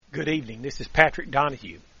Good evening. This is Patrick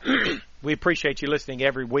Donahue. We appreciate you listening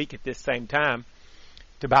every week at this same time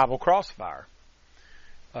to Bible Crossfire,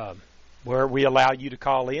 where we allow you to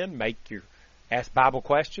call in, ask Bible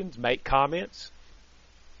questions, make comments,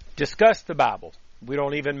 discuss the Bible. We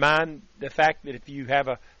don't even mind the fact that if you have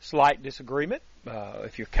a slight disagreement,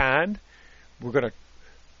 if you're kind, we're going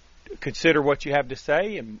to consider what you have to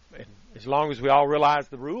say, and as long as we all realize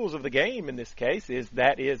the rules of the game in this case, it's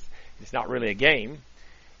not really a game,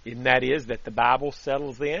 and that is that the Bible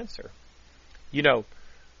settles the answer. You know,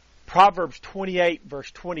 Proverbs 28 verse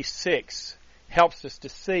 26 helps us to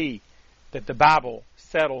see that the Bible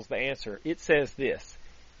settles the answer. It says this: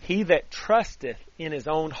 "He that trusteth in his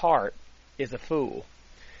own heart is a fool."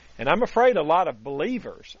 And I'm afraid a lot of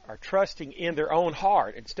believers are trusting in their own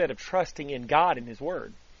heart instead of trusting in God and His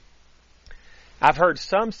Word. I've heard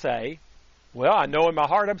some say, well, I know in my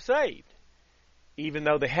heart I'm saved, even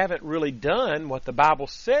though they haven't really done what the Bible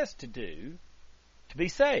says to do to be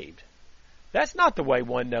saved. That's not the way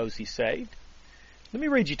one knows he's saved. Let me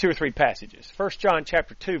read you 2 or 3 passages. 1 John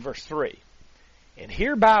chapter 2, verse 3. "And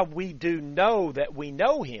hereby we do know that we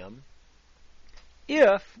know Him,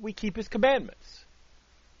 if we keep His commandments."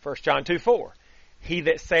 1 John 2, 4. "He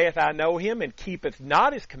that saith, I know Him, and keepeth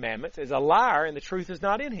not His commandments, is a liar, and the truth is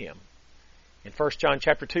not in him." In 1 John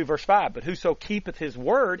chapter 2, verse 5. "But whoso keepeth His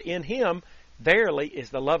word, in him verily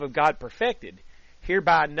is the love of God perfected.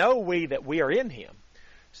 Hereby know we that we are in Him."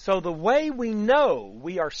 So the way we know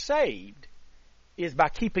we are saved is by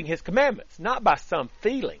keeping His commandments, not by some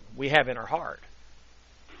feeling we have in our heart.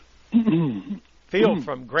 Phil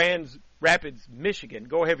from Grand Rapids, Michigan.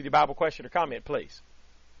 Go ahead with your Bible question or comment, please.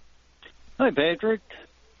 Hi, Patrick.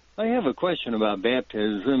 I have a question about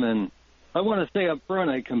baptism, and I want to say up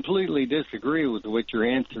front I completely disagree with what your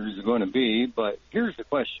answers are going to be, but here's the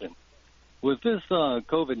question. With this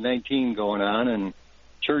COVID-19 going on and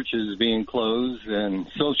churches being closed and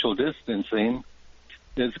social distancing,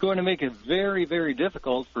 it's going to make it very, very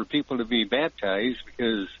difficult for people to be baptized,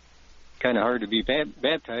 because it's kind of hard to be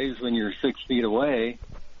baptized when you're 6 feet away.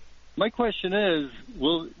 My question is,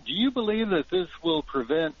 do you believe that this will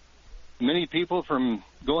prevent many people from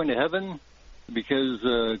going to heaven because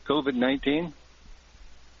of COVID-19?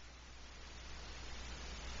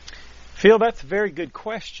 Phil, that's a very good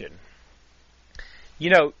question. You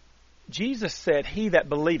know, Jesus said, "He that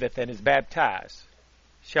believeth and is baptized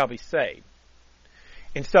shall be saved."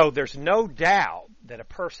 And so there's no doubt that a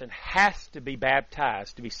person has to be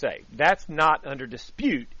baptized to be saved. That's not under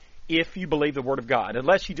dispute if you believe the Word of God,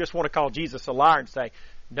 unless you just want to call Jesus a liar and say,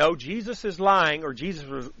 no, Jesus is lying, or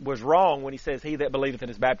Jesus was wrong when He says, "He that believeth and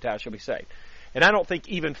is baptized shall be saved." And I don't think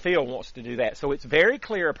even Phil wants to do that. So it's very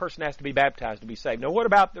clear a person has to be baptized to be saved. Now, what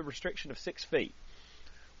about the restriction of 6 feet?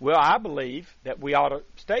 Well, I believe that we ought to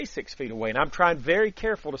stay 6 feet away, and I'm trying very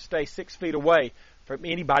careful to stay 6 feet away from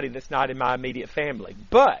anybody that's not in my immediate family.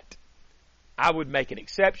 But I would make an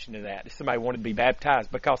exception to that if somebody wanted to be baptized,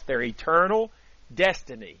 because their eternal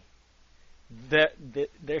destiny,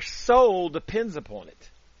 their soul depends upon it.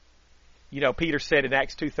 You know, Peter said in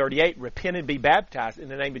Acts 2:38, "Repent and be baptized in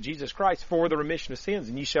the name of Jesus Christ for the remission of sins,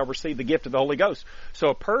 and ye shall receive the gift of the Holy Ghost." So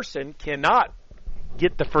a person cannot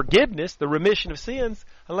get the forgiveness, the remission of sins,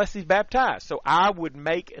 unless he's baptized. So I would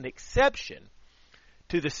make an exception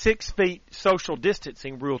to the 6 feet social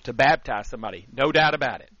distancing rule to baptize somebody. No doubt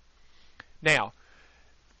about it. Now,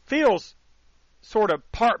 Phil's sort of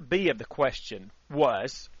part B of the question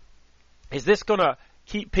was, is this going to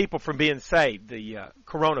keep people from being saved, the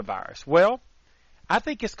coronavirus? Well, I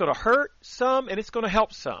think it's going to hurt some and it's going to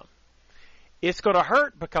help some. It's going to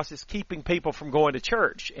hurt because it's keeping people from going to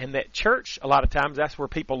church, and that church, a lot of times, that's where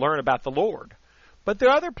people learn about the Lord. But there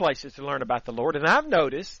are other places to learn about the Lord, and I've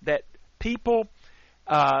noticed that people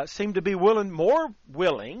seem to be more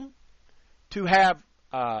willing to have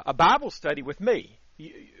a Bible study with me.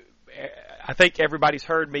 I think everybody's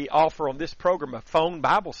heard me offer on this program a phone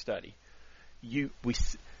Bible study. You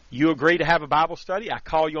agree to have a Bible study. I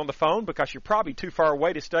call you on the phone because you're probably too far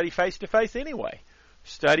away to study face-to-face anyway.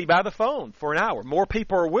 Study by the phone for an hour. More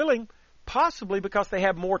people are willing, possibly because they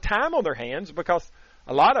have more time on their hands, because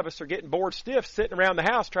a lot of us are getting bored stiff sitting around the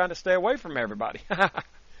house trying to stay away from everybody.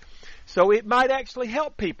 So it might actually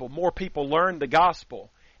help people. More people learn the gospel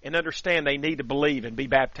and understand they need to believe and be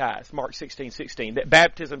baptized. Mark 16:16. That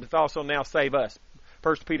baptism doth also now save us.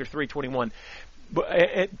 1 Peter 3:21.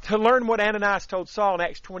 To learn what Ananias told Saul in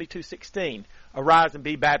Acts 22:16. Arise and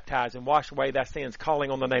be baptized and wash away thy sins, calling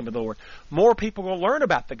on the name of the Lord. More people will learn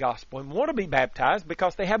about the gospel and want to be baptized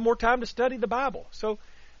because they have more time to study the Bible. So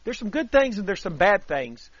there's some good things and there's some bad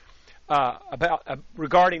things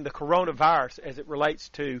regarding the coronavirus as it relates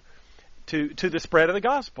to to the spread of the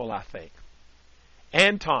gospel, I think.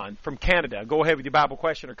 Anton from Canada, go ahead with your Bible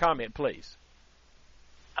question or comment, please.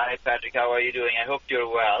 Hi, Patrick. How are you doing? I hope you're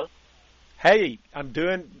well. Hey, I'm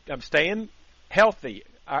staying healthy.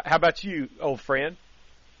 How about you, old friend?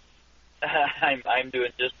 I'm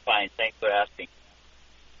doing just fine. Thanks for asking.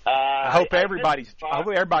 I hope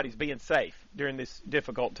everybody's being safe during this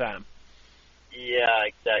difficult time. Yeah,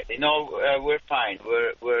 exactly. No, we're fine.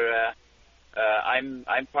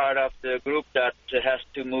 I'm part of the group that has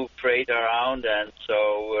to move freight around, and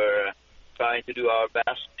so we're trying to do our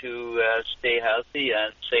best to stay healthy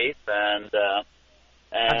and safe. And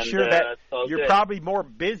I'm sure that so you're good. probably more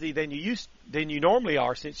busy than you normally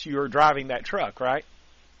are since you are driving that truck, right?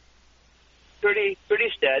 Pretty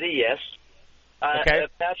steady, yes. Okay.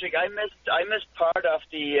 Patrick, I missed part of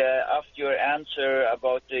your answer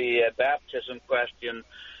about the baptism question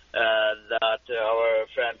that our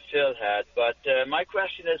friend Phil had. But my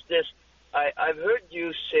question is this: I've heard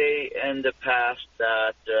you say in the past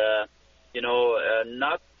that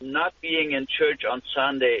not being in church on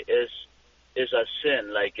Sunday is a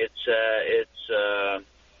sin. Like it's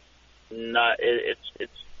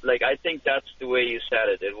like, I think that's the way you said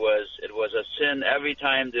it. It was a sin every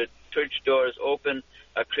time the church door is open.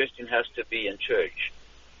 A Christian has to be in church.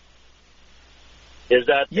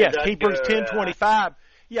 Yes, Hebrews 10:25.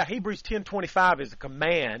 Yeah, Hebrews 10:25 is a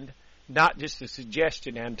command, not just a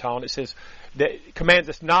suggestion, Anton. It says that it commands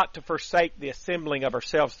us not to forsake the assembling of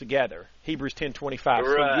ourselves together. Hebrews 10:25. Right.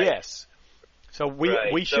 So yes. So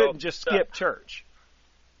we shouldn't just skip church.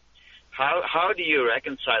 How do you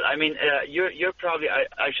reconcile? I mean, you're probably.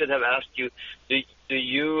 I should have asked you. Do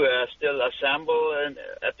you still assemble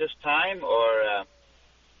at this time, or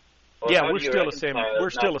yeah, we're still assembling. We're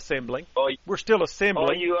still assembling. We're still assembling.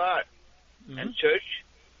 Oh, you are. Mm-hmm. In church?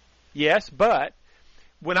 Yes, but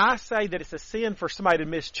when I say that it's a sin for somebody to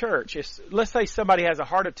miss church, let's say somebody has a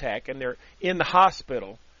heart attack and they're in the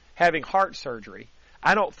hospital having heart surgery.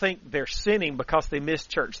 I don't think they're sinning because they missed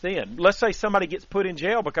church then. Let's say somebody gets put in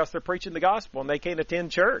jail because they're preaching the gospel and they can't attend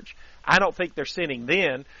church. I don't think they're sinning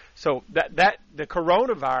then. So that the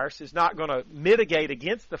coronavirus is not going to mitigate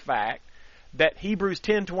against the fact that Hebrews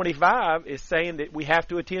 10:25 is saying that we have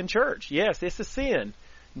to attend church. Yes, it's a sin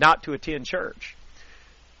not to attend church.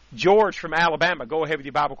 George from Alabama, go ahead with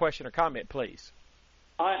your Bible question or comment, please.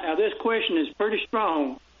 All right, now this question is pretty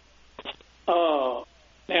strong. Now,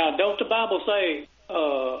 don't the Bible say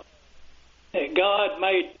that God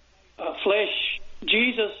made flesh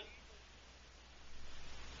Jesus?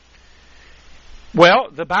 Well,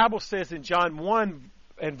 the Bible says in John 1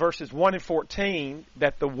 and verses 1 and 14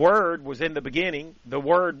 that the Word was in the beginning, the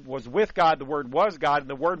Word was with God, the Word was God, and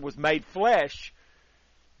the Word was made flesh,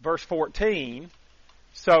 verse 14.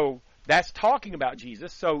 So that's talking about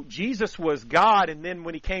Jesus. So Jesus was God, and then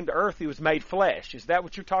when He came to earth, He was made flesh. Is that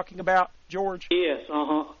what you're talking about, George? Yes,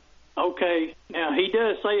 Okay, now He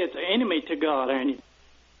does say it's an enemy to God, ain't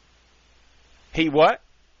He? He what?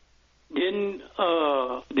 Didn't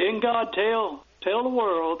God tell the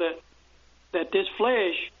world that this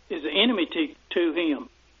flesh is an enemy to Him?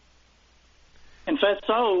 And if that's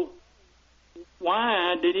so,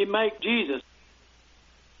 why did He make Jesus?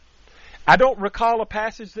 I don't recall a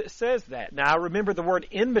passage that says that. Now, I remember the word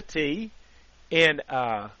enmity in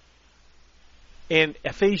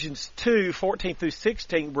Ephesians 2:14 through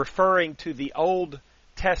 16, referring to the Old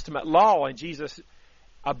Testament law, and Jesus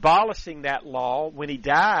abolishing that law when He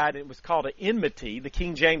died. It was called an enmity, the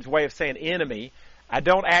King James way of saying enemy. I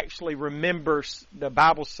don't actually remember the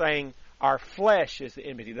Bible saying our flesh is the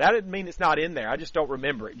enmity. That doesn't mean it's not in there. I just don't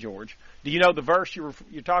remember it, George. Do you know the verse you're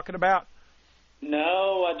talking about?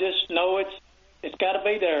 No, I just know it's got to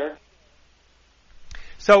be there.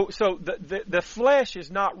 So the flesh is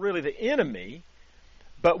not really the enemy,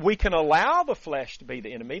 but we can allow the flesh to be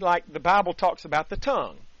the enemy, like the Bible talks about the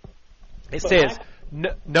tongue. It says,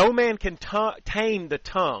 no man can tame the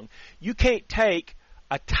tongue. You can't take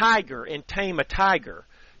a tiger and tame a tiger.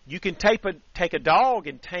 You can take a dog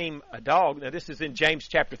and tame a dog. Now, this is in James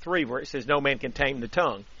chapter 3 where it says no man can tame the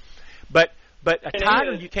tongue. But a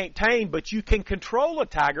tiger you can't tame, but you can control a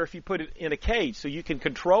tiger if you put it in a cage, so you can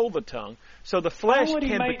control the tongue. So the flesh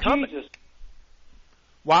can become Jesus?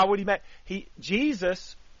 Why would He make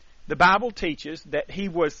Jesus? The Bible teaches that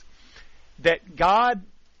God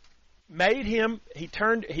made Him. He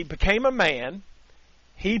became a man.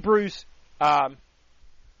 Hebrews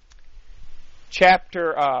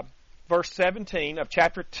verse 17 of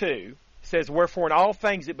chapter 2 says, "Wherefore in all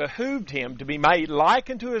things it behooved Him to be made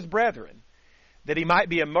like unto His brethren, that He might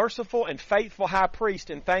be a merciful and faithful high priest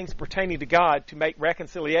in things pertaining to God, to make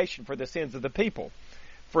reconciliation for the sins of the people.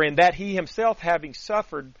 For in that He Himself, having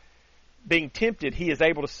suffered being tempted, he is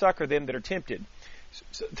able to succor them that are tempted.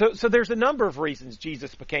 So there's a number of reasons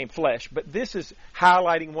Jesus became flesh, but this is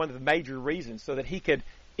highlighting one of the major reasons, so that he could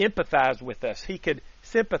empathize with us, he could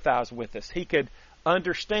sympathize with us, he could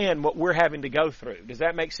understand what we're having to go through. Does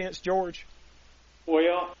that make sense, George?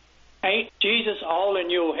 Well, ain't Jesus all in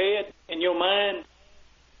your head, in your mind?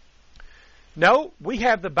 No, we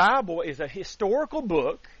have the Bible as a historical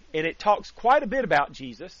book, and it talks quite a bit about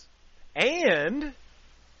Jesus, and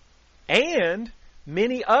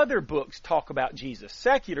many other books talk about Jesus,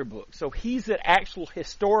 secular books. So he's an actual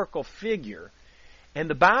historical figure. And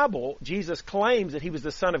the Bible, Jesus claims that he was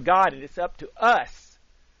the Son of God, and it's up to us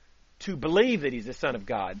to believe that he's the Son of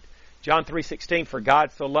God. John 3:16, for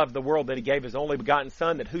God so loved the world that he gave his only begotten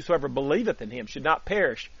Son, that whosoever believeth in him should not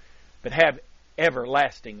perish, but have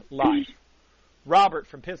everlasting life. Robert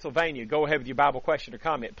from Pennsylvania, go ahead with your Bible question or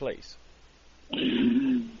comment, please. Hey,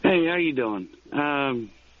 how you doing?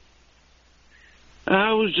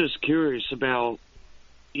 I was just curious about,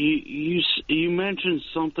 you mentioned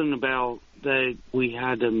something about that we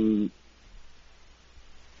had to,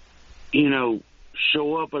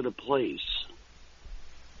 show up at a place.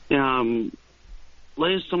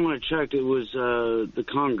 Last time I checked, it was the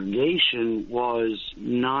congregation was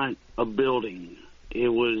not a building. It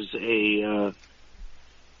was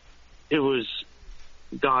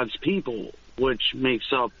God's people, which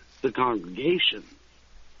makes up the congregation.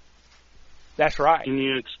 That's right. Can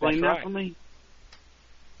you explain that for me?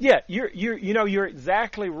 Yeah, you're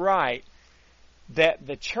exactly right that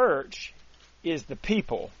the church is the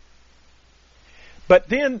people. But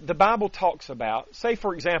then the Bible talks about, say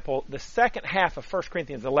for example, the second half of 1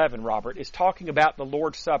 Corinthians 11, Robert, is talking about the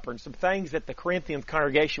Lord's Supper and some things that the Corinthians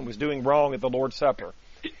congregation was doing wrong at the Lord's Supper.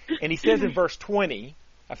 And he says in verse 20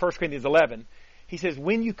 of 1 Corinthians 11, he says,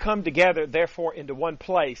 when you come together, therefore, into one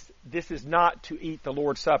place, this is not to eat the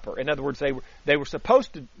Lord's Supper. In other words, they were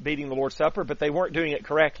supposed to be eating the Lord's Supper, but they weren't doing it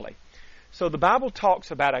correctly. So the Bible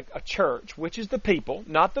talks about a church, which is the people,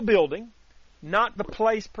 not the building, not the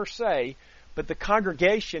place per se, but the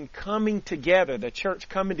congregation coming together, the church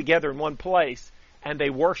coming together in one place, and they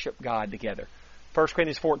worship God together. 1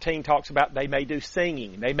 Corinthians 14 talks about they may do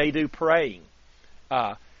singing, they may do praying.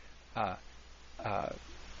 1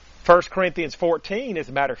 Corinthians 14, as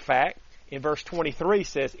a matter of fact, in verse 23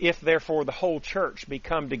 says, if therefore the whole church be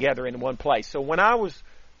come together in one place. So when I was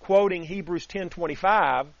quoting Hebrews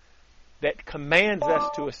 10:25, that commands us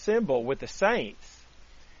to assemble with the saints,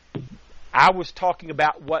 I was talking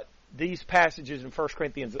about what these passages in 1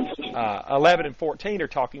 Corinthians 11 and 14 are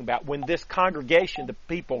talking about. When this congregation, the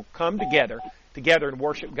people, come together and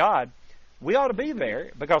worship God, we ought to be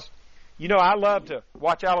there because, I love to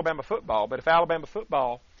watch Alabama football, but if Alabama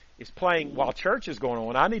football is playing while church is going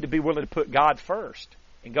on, I need to be willing to put God first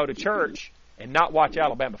and go to church and not watch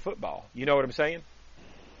Alabama football. You know what I'm saying?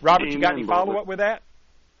 Robert, Amen, you got any follow-up with that?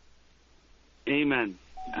 Amen.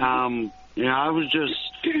 I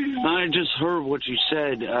just heard what you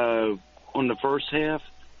said on the first half.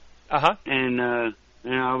 Uh-huh. And I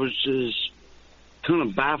was just kind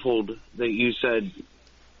of baffled that you said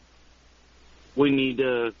we need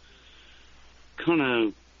to kind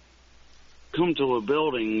of come to a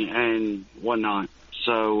building and whatnot.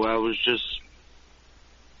 So I was just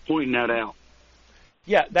pointing that out.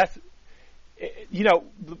 Yeah, that's,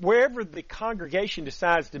 wherever the congregation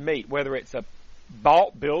decides to meet, whether it's a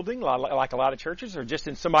bought building like a lot of churches or just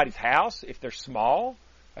in somebody's house, if they're small,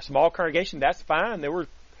 a small congregation, that's fine. There were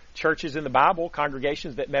churches in the Bible,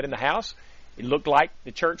 congregations that met in the house. It looked like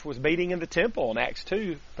the church was meeting in the temple in Acts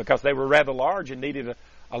 2 because they were rather large and needed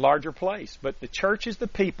a larger place. But the church is the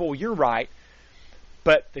people, you're right.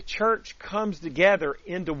 But the church comes together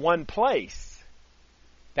into one place.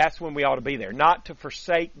 That's when we ought to be there, not to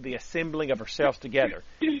forsake the assembling of ourselves together.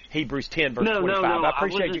 Hebrews 10, verse 25. No, I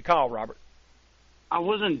appreciate your call, Robert. I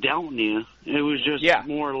wasn't doubting you. It was just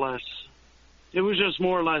more or less. It was just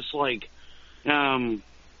more or less like I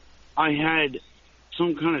had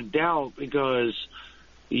some kind of doubt because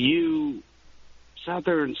you sat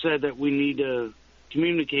there and said that we need to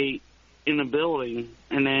communicate in a building,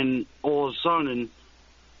 and then all of a sudden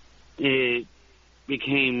it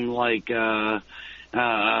became like just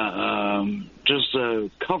a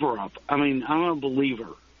cover-up. I mean, I'm a believer.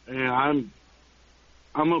 I'm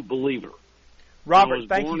a believer. Robert,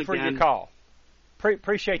 thank you for your call.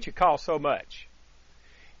 Appreciate your call so much.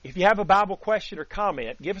 If you have a Bible question or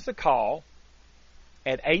comment, give us a call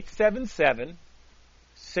at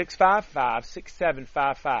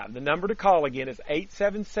 877-655-6755. The number to call again is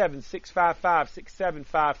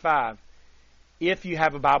 877-655-6755 if you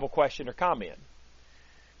have a Bible question or comment.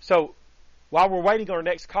 So while we're waiting on our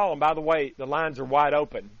next call, and by the way, the lines are wide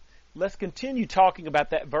open, let's continue talking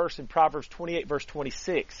about that verse in Proverbs 28, verse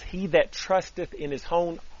 26. He that trusteth in his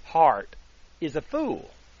own heart is a fool.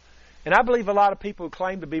 And I believe a lot of people who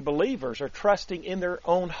claim to be believers are trusting in their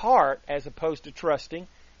own heart as opposed to trusting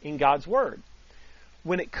in God's Word.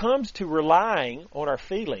 When it comes to relying on our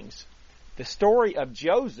feelings, the story of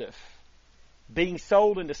Joseph being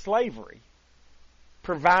sold into slavery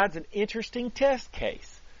provides an interesting test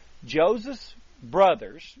case. Joseph's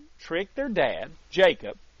brothers tricked their dad,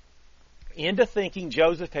 Jacob, into thinking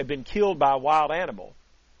Joseph had been killed by a wild animal.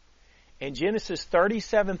 And Genesis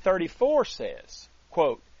 37:34 says,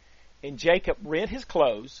 quote, "And Jacob rent his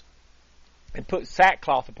clothes and put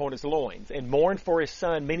sackcloth upon his loins and mourned for his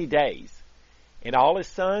son many days. And all his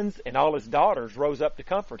sons and all his daughters rose up to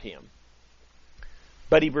comfort him.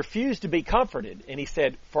 But he refused to be comforted, and he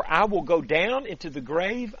said, For I will go down into the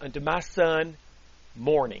grave unto my son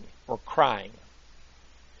mourning," or crying.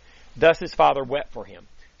 Thus his father wept for him.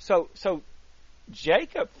 So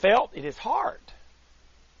Jacob felt in his heart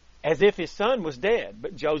as if his son was dead,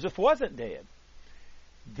 but Joseph wasn't dead.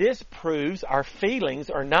 This proves our feelings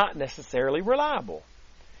are not necessarily reliable.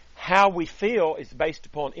 How we feel is based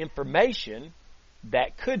upon information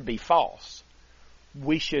that could be false.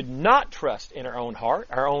 We should not trust in our own heart,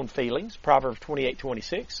 our own feelings, Proverbs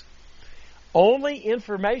 28:26. Only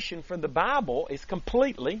information from the Bible is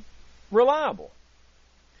completely reliable.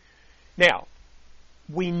 Now,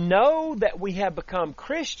 we know that we have become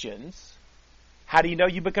Christians. How do you know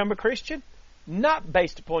you become a Christian? Not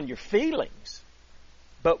based upon your feelings,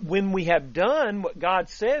 but when we have done what God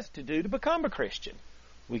says to do to become a Christian.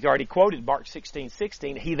 We've already quoted Mark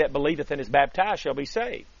 16:16, "He that believeth and is baptized shall be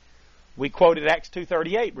saved." We quoted Acts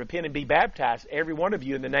 2:38, "Repent and be baptized, every one of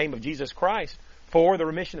you, in the name of Jesus Christ, for the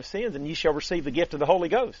remission of sins, and ye shall receive the gift of the Holy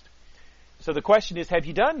Ghost." So the question is, have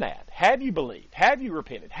you done that? Have you believed? Have you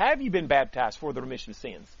repented? Have you been baptized for the remission of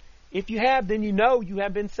sins? If you have, then you know you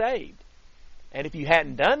have been saved. And if you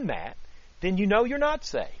hadn't done that, then you know you're not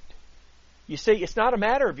saved. You see, it's not a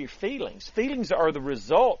matter of your feelings. Feelings are the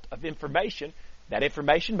result of information. That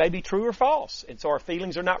information may be true or false, and so our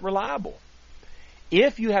feelings are not reliable.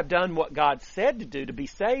 If you have done what God said to do to be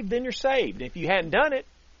saved, then you're saved. If you hadn't done it,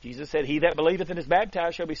 Jesus said, "He that believeth and is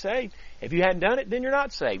baptized shall be saved." If you hadn't done it, then you're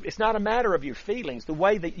not saved. It's not a matter of your feelings. The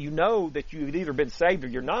way that you know that you've either been saved or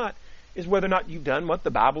you're not is whether or not you've done what the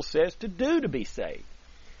Bible says to do to be saved.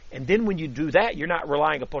 And then when you do that, you're not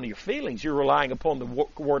relying upon your feelings. You're relying upon the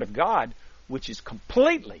Word of God, which is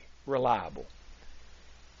completely reliable.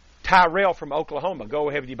 Tyrell from Oklahoma, go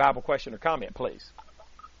ahead with your Bible question or comment, please.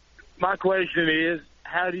 My question is,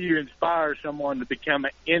 how do you inspire someone to become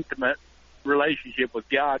an intimate relationship with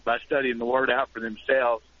God by studying the Word out for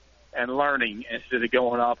themselves and learning instead of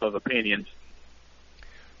going off of opinions?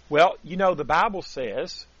 Well, you know, the Bible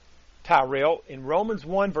says, Tyrell, in Romans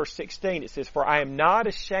 1, verse 16, it says, "For I am not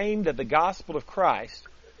ashamed of the gospel of Christ,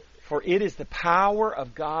 for it is the power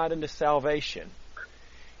of God unto salvation."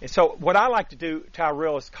 And so what I like to do,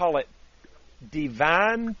 Tyrell, is call it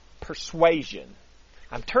divine persuasion.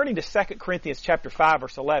 I'm turning to 2 Corinthians chapter 5,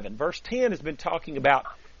 verse 11. Verse 10 has been talking about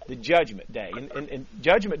the judgment day. And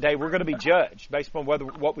judgment day, we're going to be judged based upon whether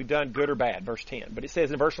what we've done, good or bad, verse 10. But it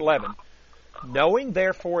says in verse 11, "Knowing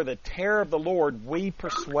therefore the terror of the Lord, we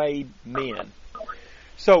persuade men."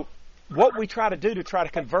 So what we try to do to try to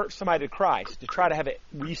convert somebody to Christ, to try to have an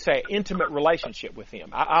intimate relationship with Him,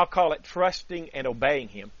 I'll call it trusting and obeying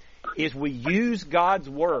Him, is we use God's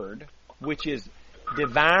Word, which is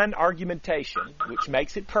divine argumentation, which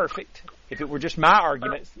makes it perfect. If it were just my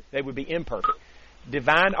arguments, they would be imperfect.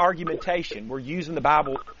 Divine argumentation, we're using the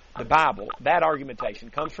Bible, that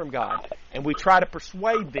argumentation comes from God, and we try to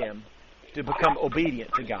persuade them to become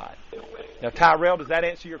obedient to God. Now, Tyrell, does that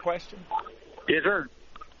answer your question? Yes, sir.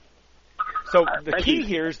 So the key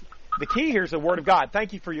here is the Word of God.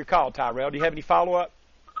 Thank you for your call, Tyrell. Do you have any follow-up?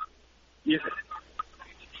 Yes, sir.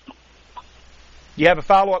 Do you have a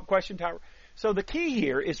follow-up question, Tyrell? So the key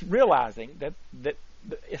here is realizing that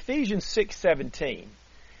Ephesians 6:17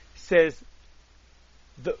 says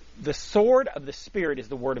the sword of the Spirit is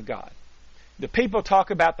the Word of God. The people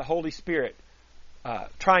talk about the Holy Spirit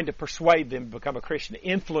trying to persuade them to become a Christian,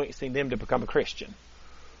 influencing them to become a Christian.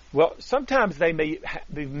 Well, sometimes they may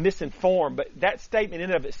be misinformed, but that statement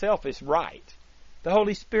in and of itself is right. The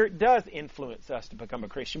Holy Spirit does influence us to become a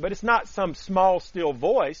Christian, but it's not some small, still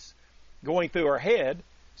voice going through our head,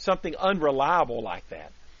 something unreliable like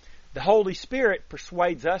that. The Holy Spirit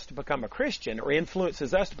persuades us to become a Christian or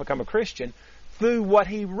influences us to become a Christian through what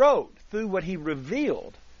He wrote, through what He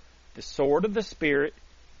revealed. The sword of the Spirit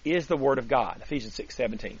is the Word of God, Ephesians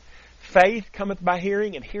 6:17. Faith cometh by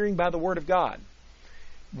hearing, and hearing by the Word of God.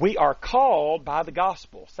 We are called by the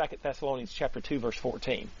gospel, 2 Thessalonians chapter 2, verse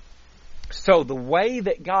 14. So the way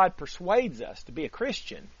that God persuades us to be a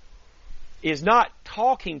Christian is not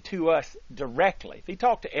talking to us directly. If he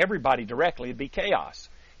talked to everybody directly, it'd be chaos.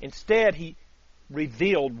 Instead, he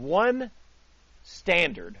revealed one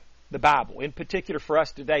standard, the Bible, in particular for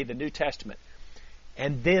us today, the New Testament.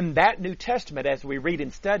 And then that New Testament, as we read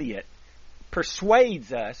and study it,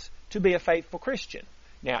 persuades us to be a faithful Christian.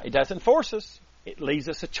 Now, it doesn't force us. It leaves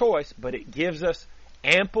us a choice, but it gives us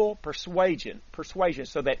ample persuasion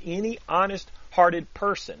so that any honest-hearted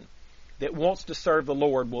person that wants to serve the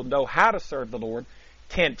Lord will know how to serve the Lord,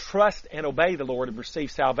 can trust and obey the Lord, and receive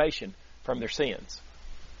salvation from their sins.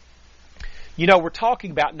 You know, we're talking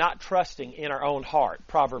about not trusting in our own heart.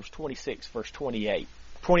 Proverbs 26, verse 28,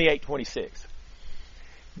 26.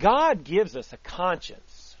 God gives us a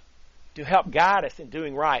conscience to help guide us in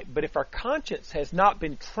doing right, but if our conscience has not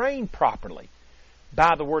been trained properly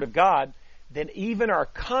by the Word of God, then even our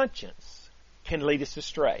conscience can lead us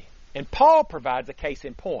astray. And Paul provides a case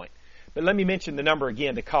in point. But let me mention the number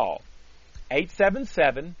again to call.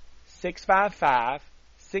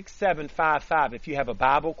 877-655-6755 if you have a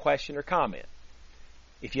Bible question or comment.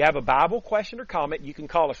 If you have a Bible question or comment, you can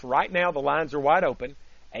call us right now. The lines are wide open.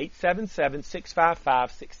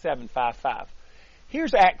 877-655-6755.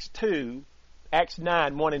 Here's Acts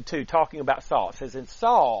 9, 1 and 2, talking about Saul. It says, "And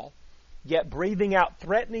Saul, yet breathing out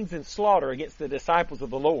threatenings and slaughter against the disciples of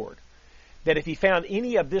the Lord, that if he found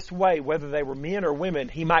any of this way, whether they were men or women,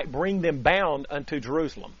 he might bring them bound unto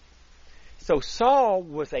Jerusalem." So Saul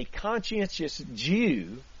was a conscientious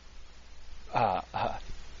Jew,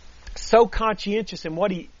 so conscientious in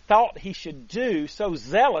what he thought he should do, so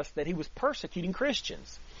zealous that he was persecuting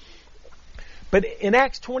Christians. But in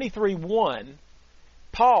Acts 23:1,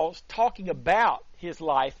 Paul's talking about his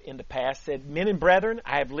life in the past, said, "Men and brethren,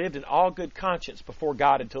 I have lived in all good conscience before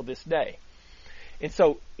God until this day." And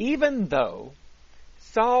so even though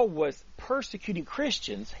Saul was persecuting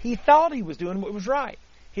Christians, he thought he was doing what was right.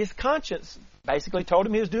 His conscience basically told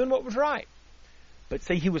him he was doing what was right. But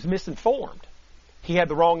see, he was misinformed. He had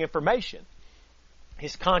the wrong information.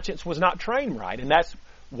 His conscience was not trained right, and that's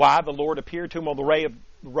why the Lord appeared to him on the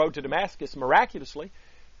road to Damascus miraculously,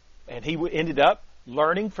 and he ended up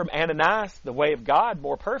learning from Ananias the way of God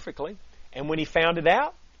more perfectly. And when he found it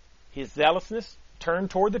out, his zealousness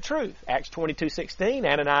turned toward the truth. Acts 22:16,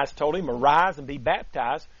 Ananias told him, "Arise and be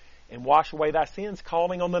baptized and wash away thy sins,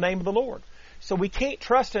 calling on the name of the Lord." So we can't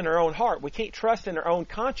trust in our own heart. We can't trust in our own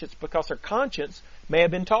conscience because our conscience may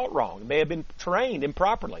have been taught wrong, may have been trained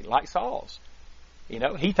improperly, like Saul's. You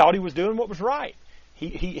know, he thought he was doing what was right.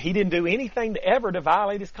 He didn't do anything to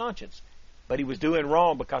violate his conscience. But he was doing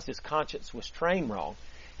wrong because his conscience was trained wrong.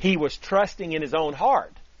 He was trusting in his own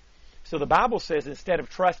heart. So the Bible says instead of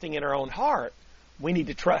trusting in our own heart, we need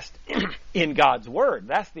to trust in God's Word.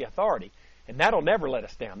 That's the authority. And that'll never let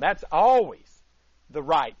us down. That's always the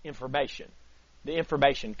right information. The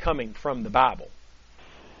information coming from the Bible.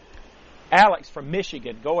 Alex from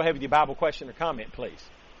Michigan, go ahead with your Bible question or comment, please.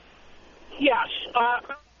 Yes.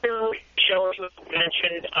 Earlier shows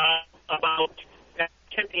mentioned about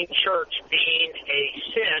attending church being a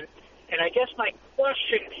sin, and I guess my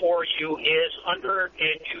question for you is and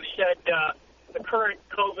you said the current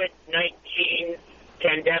COVID-19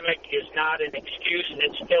 pandemic is not an excuse and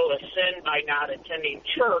it's still a sin by not attending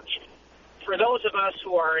church. For those of us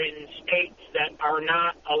who are in states that are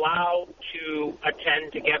not allowed to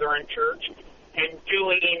attend together in church and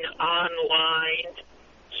doing online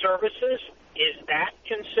services, is that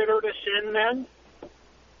considered a sin then?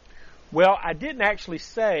 Well, I didn't actually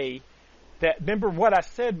say that. Remember, what I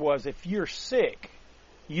said was if you're sick,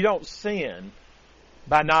 you don't sin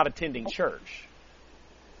by not attending church.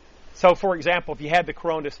 So, for example, if you had the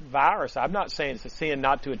coronavirus, I'm not saying it's a sin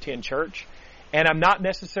not to attend church. And I'm not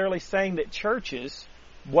necessarily saying that churches,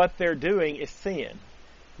 what they're doing is sin.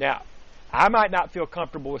 Now, I might not feel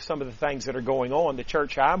comfortable with some of the things that are going on. The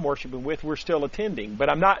church I'm worshiping with, we're still attending. But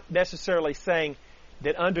I'm not necessarily saying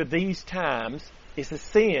that under these times it's a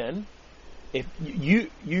sin if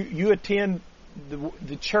you attend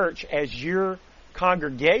the church as your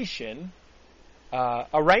congregation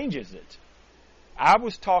arranges it. I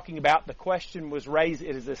was talking about, the question was raised,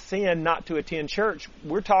 it is a sin not to attend church.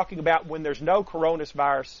 We're talking about when there's no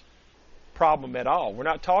coronavirus problem at all. We're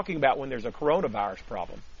not talking about when there's a coronavirus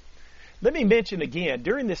problem. Let me mention again,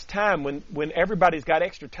 during this time when everybody's got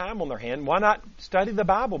extra time on their hand, why not study the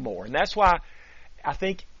Bible more? And that's why I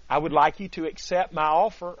think I would like you to accept my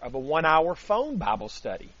offer of a 1-hour phone Bible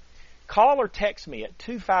study. Call or text me at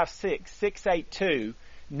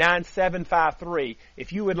 256-682-9753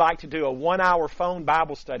 if you would like to do a 1-hour phone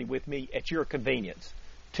Bible study with me at your convenience.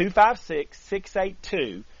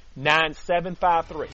 256-682-9753.